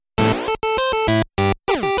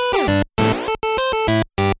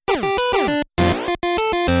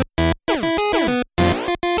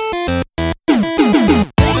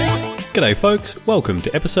folks, welcome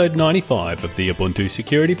to episode 95 of the Ubuntu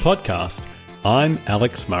Security Podcast. I'm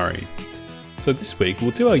Alex Murray. So this week we'll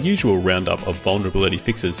do our usual roundup of vulnerability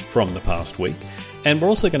fixes from the past week, and we're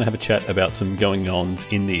also going to have a chat about some going-ons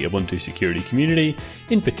in the Ubuntu security community,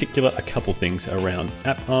 in particular a couple things around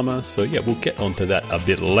AppArmor, so yeah, we'll get onto that a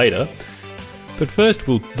bit later. But first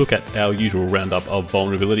we'll look at our usual roundup of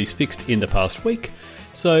vulnerabilities fixed in the past week.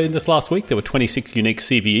 So in this last week there were 26 unique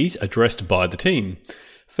CVEs addressed by the team.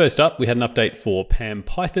 First up, we had an update for PAM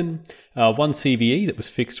Python, one CVE that was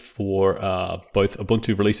fixed for both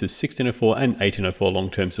Ubuntu releases 16.04 and 18.04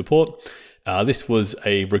 long-term support. This was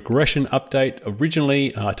a regression update.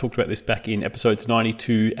 Originally, I talked about this back in episodes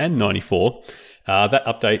 92 and 94. That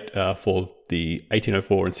update for the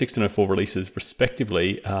 18.04 and 16.04 releases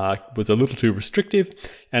respectively was a little too restrictive,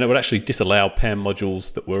 and it would actually disallow PAM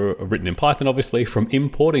modules that were written in Python, obviously, from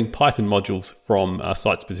importing Python modules from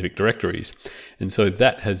site-specific directories. And so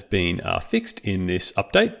that has been fixed in this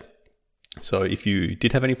update. So if you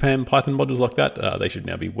did have any PAM Python modules like that, they should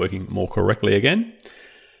now be working more correctly again.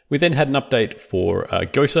 We then had an update for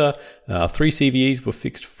GOSA. 3 CVEs were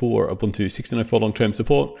fixed for Ubuntu 16.04 long-term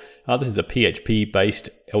support. This is a PHP-based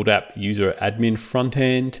LDAP user admin front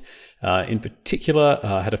end. In particular,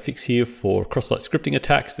 had a fix here for cross-site scripting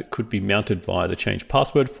attacks that could be mounted via the change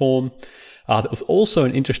password form. There was also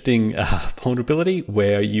an interesting vulnerability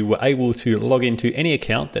where you were able to log into any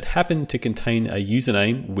account that happened to contain a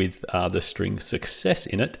username with the string success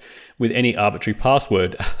in it with any arbitrary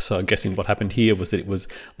password. So I'm guessing what happened here was that it was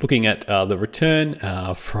looking at the return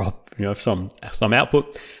from some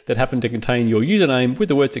output that happened to contain your username with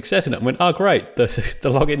the word success in it and went, oh great, the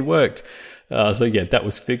login worked. So yeah, that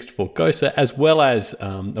was fixed for GOSA, as well as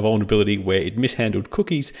a vulnerability where it mishandled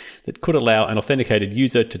cookies that could allow an authenticated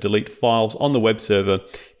user to delete files on the web server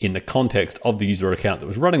in the context of the user account that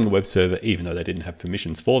was running the web server, even though they didn't have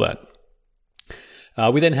permissions for that.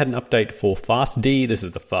 We then had an update for FastD. This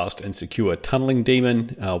is the fast and secure tunneling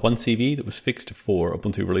daemon, one CV that was fixed for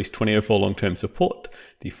Ubuntu release 20.04 long-term support,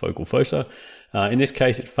 the focal fossa. In this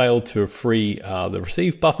case, it failed to free the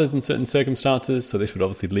receive buffers in certain circumstances, so this would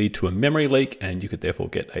obviously lead to a memory leak, and you could therefore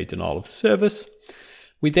get a denial of service.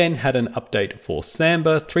 We then had an update for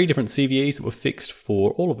Samba, 3 different CVEs that were fixed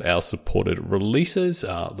for all of our supported releases,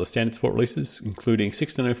 the standard support releases, including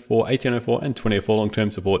 16.04, 18.04, and 20.04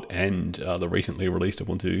 long-term support, and the recently released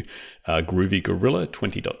Ubuntu Groovy Gorilla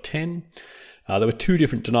 20.10. There were 2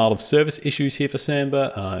 different denial of service issues here for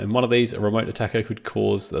Samba. In one of these, a remote attacker could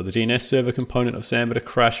cause the DNS server component of Samba to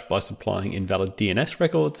crash by supplying invalid DNS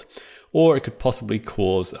records, or it could possibly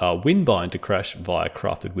cause Winbind to crash via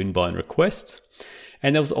crafted Winbind requests.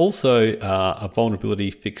 And there was also a vulnerability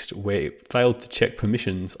fixed where it failed to check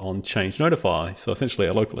permissions on change notify. So essentially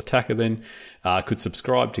a local attacker then could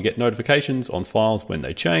subscribe to get notifications on files when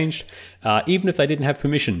they changed, even if they didn't have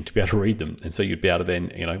permission to be able to read them. And so you'd be able to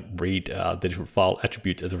then read the different file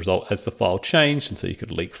attributes as a result as the file changed, and so you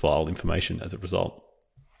could leak file information as a result.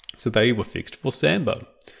 So they were fixed for Samba.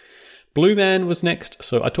 Blueman was next.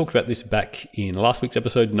 So I talked about this back in last week's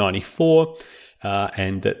episode 94.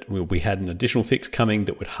 And that we had an additional fix coming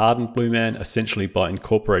that would harden Blueman essentially by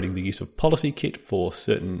incorporating the use of PolicyKit for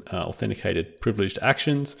certain authenticated privileged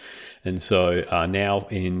actions. And so now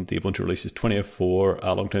in the Ubuntu releases 20.04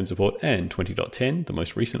 long-term support and 20.10, the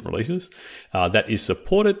most recent releases, that is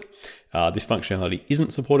supported. This functionality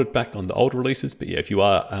isn't supported back on the old releases, but yeah, if you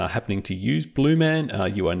are happening to use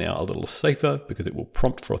Blueman, you are now a little safer because it will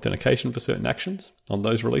prompt for authentication for certain actions on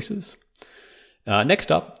those releases.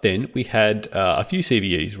 Next up, then, we had a few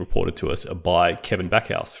CVEs reported to us by Kevin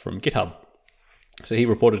Backhouse from GitHub. So he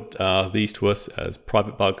reported these to us as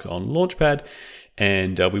private bugs on Launchpad,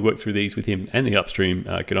 and we worked through these with him and the upstream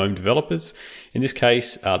GNOME developers. In this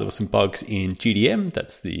case, there were some bugs in GDM,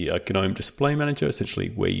 that's the GNOME Display Manager, essentially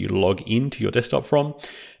where you log into your desktop from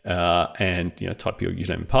and type your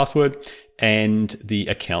username and password, and the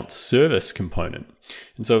account service component.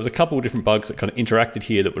 And so there's a couple of different bugs that kind of interacted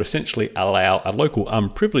here that would essentially allow a local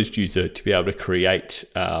unprivileged user to be able to create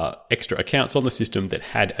extra accounts on the system that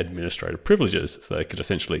had administrative privileges. So they could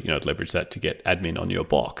essentially leverage that to get admin on your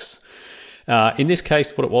box. In this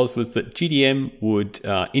case, what it was that GDM would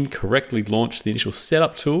incorrectly launch the initial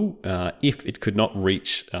setup tool if it could not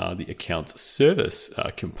reach the account's service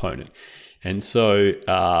component. And so,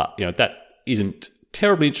 that isn't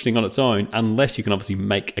terribly interesting on its own unless you can obviously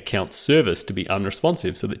make account service to be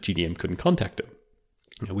unresponsive so that GDM couldn't contact it.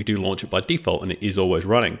 We do launch it by default and it is always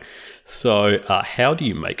running. So how do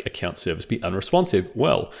you make account service be unresponsive?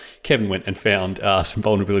 Well, Kevin went and found some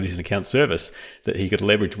vulnerabilities in account service that he could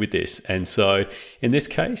leverage with this. And so in this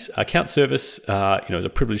case, account service is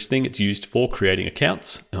a privileged thing. It's used for creating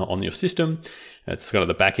accounts on your system. It's kind of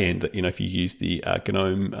the back end that, if you use the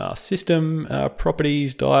GNOME system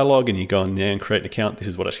properties dialog and you go in there and create an account, this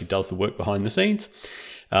is what actually does the work behind the scenes.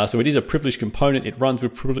 So it is a privileged component. It runs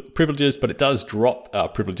with privileges, but it does drop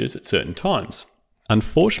privileges at certain times.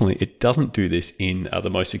 Unfortunately, it doesn't do this in the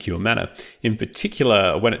most secure manner. In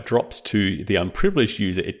particular, when it drops to the unprivileged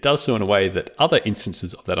user, it does so in a way that other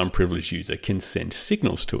instances of that unprivileged user can send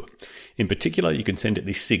signals to it. In particular, you can send it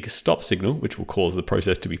the SIG stop signal, which will cause the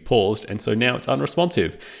process to be paused, and so now it's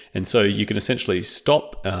unresponsive. And so you can essentially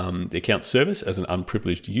stop the account service as an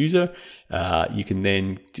unprivileged user. You can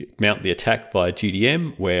then mount the attack via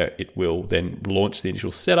GDM, where it will then launch the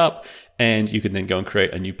initial setup, and you can then go and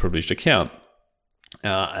create a new privileged account.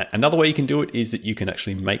 Another way you can do it is that you can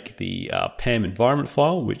actually make the PAM environment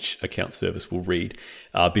file, which account service will read,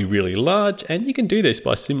 be really large. And you can do this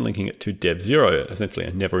by symlinking it to dev0, essentially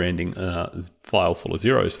a never-ending file full of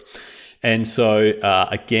zeros. And so,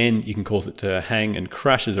 again, you can cause it to hang and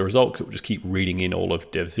crash as a result, because it will just keep reading in all of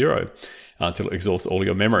dev0 until it exhausts all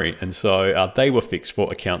your memory. And so they were fixed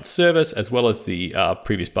for account service, as well as the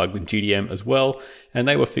previous bug with GDM as well. And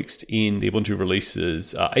they were fixed in the Ubuntu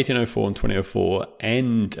releases 18.04 and 20.04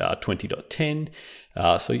 and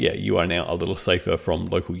 20.10. So yeah, you are now a little safer from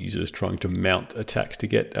local users trying to mount attacks to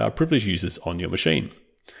get privileged users on your machine.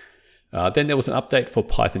 Then there was an update for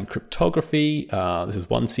Python cryptography. This is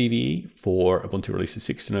one CVE for Ubuntu releases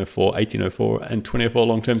 16.04, 18.04, and 20.04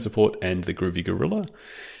 long-term support, and the Groovy Gorilla.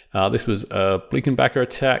 This was a Blinkenbacker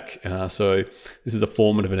attack. So this is a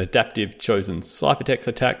form of an adaptive chosen ciphertext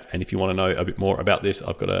attack. And if you want to know a bit more about this,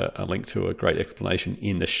 I've got a link to a great explanation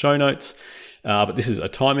in the show notes. But this is a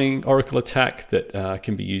timing oracle attack that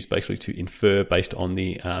can be used basically to infer based on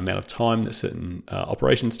the amount of time that certain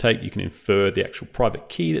operations take. You can infer the actual private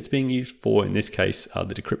key that's being used for, in this case,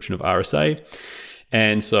 the decryption of RSA.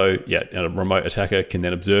 And so, yeah, a remote attacker can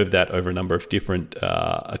then observe that over a number of different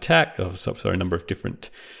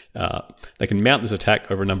they can mount this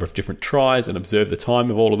attack over a number of different tries and observe the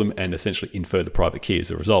time of all of them and essentially infer the private key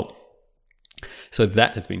as a result. So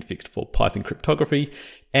that has been fixed for Python cryptography.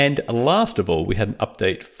 And last of all, we had an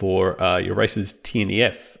update for Eraser's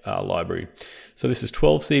TNEF library. So this is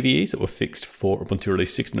 12 CVEs that were fixed for Ubuntu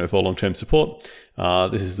release 16.04 long-term support.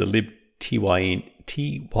 This is the libtynef.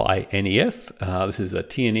 This is a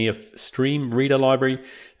TNEF stream reader library.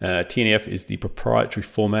 TNEF is the proprietary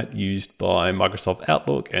format used by Microsoft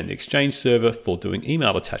Outlook and the Exchange server for doing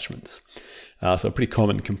email attachments. So a pretty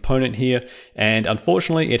common component here. And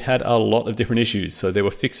unfortunately, it had a lot of different issues. So there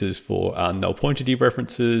were fixes for null pointer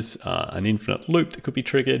dereferences, an infinite loop that could be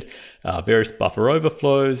triggered, various buffer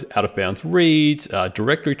overflows, out of bounds reads,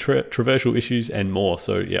 directory traversal issues, and more.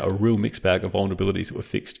 So yeah, a real mixed bag of vulnerabilities that were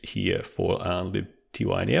fixed here for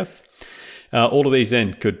libtynef. All of these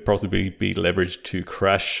then could possibly be leveraged to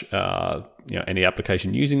crash any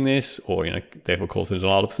application using this, or therefore cause a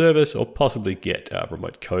denial of service, or possibly get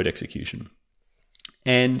remote code execution.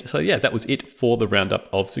 And so, yeah, that was it for the roundup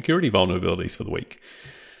of security vulnerabilities for the week.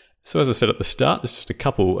 So as I said at the start, there's just a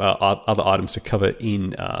couple other items to cover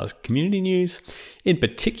in community news. In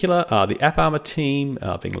particular, the AppArmor team,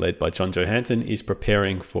 being led by John Johansson, is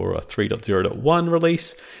preparing for a 3.0.1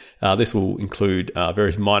 release. This will include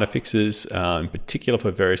various minor fixes, in particular for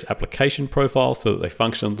various application profiles so that they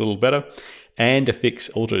function a little better, and a fix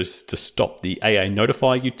also to stop the AA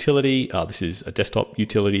Notify utility. This is a desktop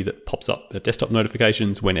utility that pops up desktop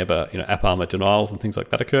notifications whenever AppArmor denials and things like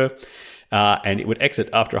that occur. And it would exit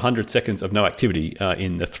after 100 seconds of no activity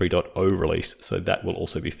in the 3.0 release, so that will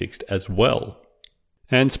also be fixed as well.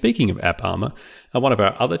 And speaking of AppArmor, one of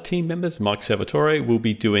our other team members, Mike Salvatore, will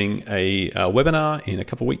be doing a webinar in a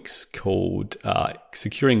couple of weeks called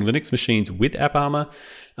Securing Linux Machines with AppArmor.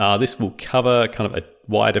 This will cover kind of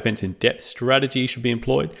why defense in depth strategy should be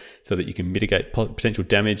employed so that you can mitigate potential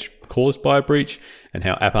damage caused by a breach, and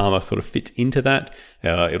how AppArmor sort of fits into that.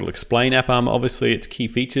 It'll explain AppArmor, obviously, its key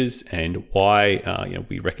features and why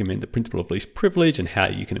we recommend the principle of least privilege and how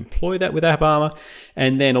you can employ that with AppArmor.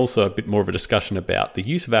 And then also a bit more of a discussion about the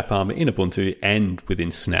use of AppArmor in Ubuntu and within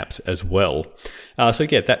Snaps as well. So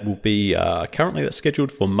yeah, that will be currently that's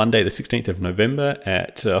scheduled for Monday the 16th of November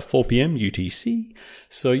at 4 p.m. UTC.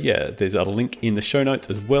 So yeah, there's a link in the show notes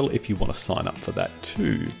as well if you want to sign up for that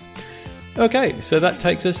too. Okay, so that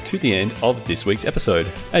takes us to the end of this week's episode.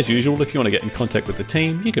 As usual, if you want to get in contact with the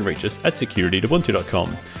team, you can reach us at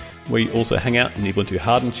security@ubuntu.com. We also hang out in the Ubuntu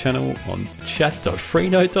Hardened channel on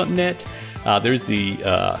chat.freenode.net. There is the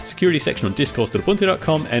security section on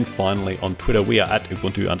discourse.ubuntu.com, and finally on Twitter we are at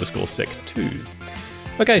Ubuntu_sec2.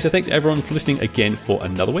 Okay, so thanks everyone for listening again for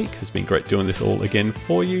another week. It's been great doing this all again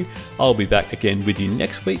for you. I'll be back again with you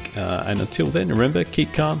next week, and until then, remember,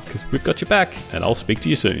 keep calm because we've got your back, and I'll speak to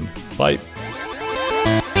you soon. Bye.